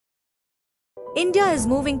India is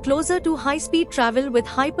moving closer to high-speed travel with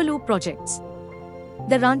Hyperloop projects.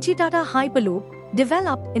 The Ranchi-Tata Hyperloop,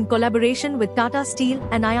 developed in collaboration with Tata Steel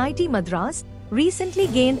and IIT Madras, recently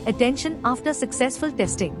gained attention after successful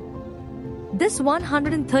testing. This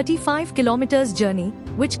 135 kilometers journey,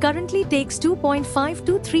 which currently takes 2.5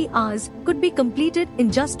 to 3 hours, could be completed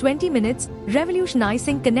in just 20 minutes,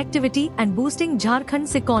 revolutionizing connectivity and boosting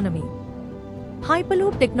Jharkhand's economy.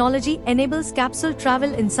 Hyperloop technology enables capsule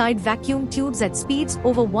travel inside vacuum tubes at speeds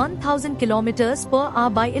over 1000 kilometers per hour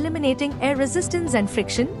by eliminating air resistance and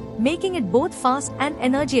friction, making it both fast and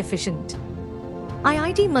energy efficient.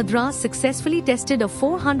 IIT Madras successfully tested a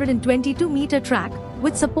 422-meter track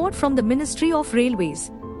with support from the Ministry of Railways.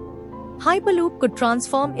 Hyperloop could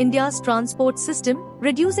transform India's transport system,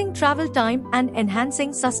 reducing travel time and enhancing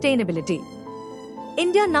sustainability.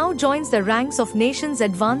 India now joins the ranks of nations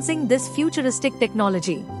advancing this futuristic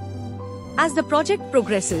technology. As the project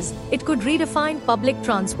progresses, it could redefine public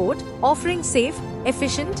transport, offering safe,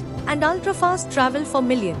 efficient, and ultra-fast travel for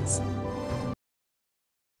millions.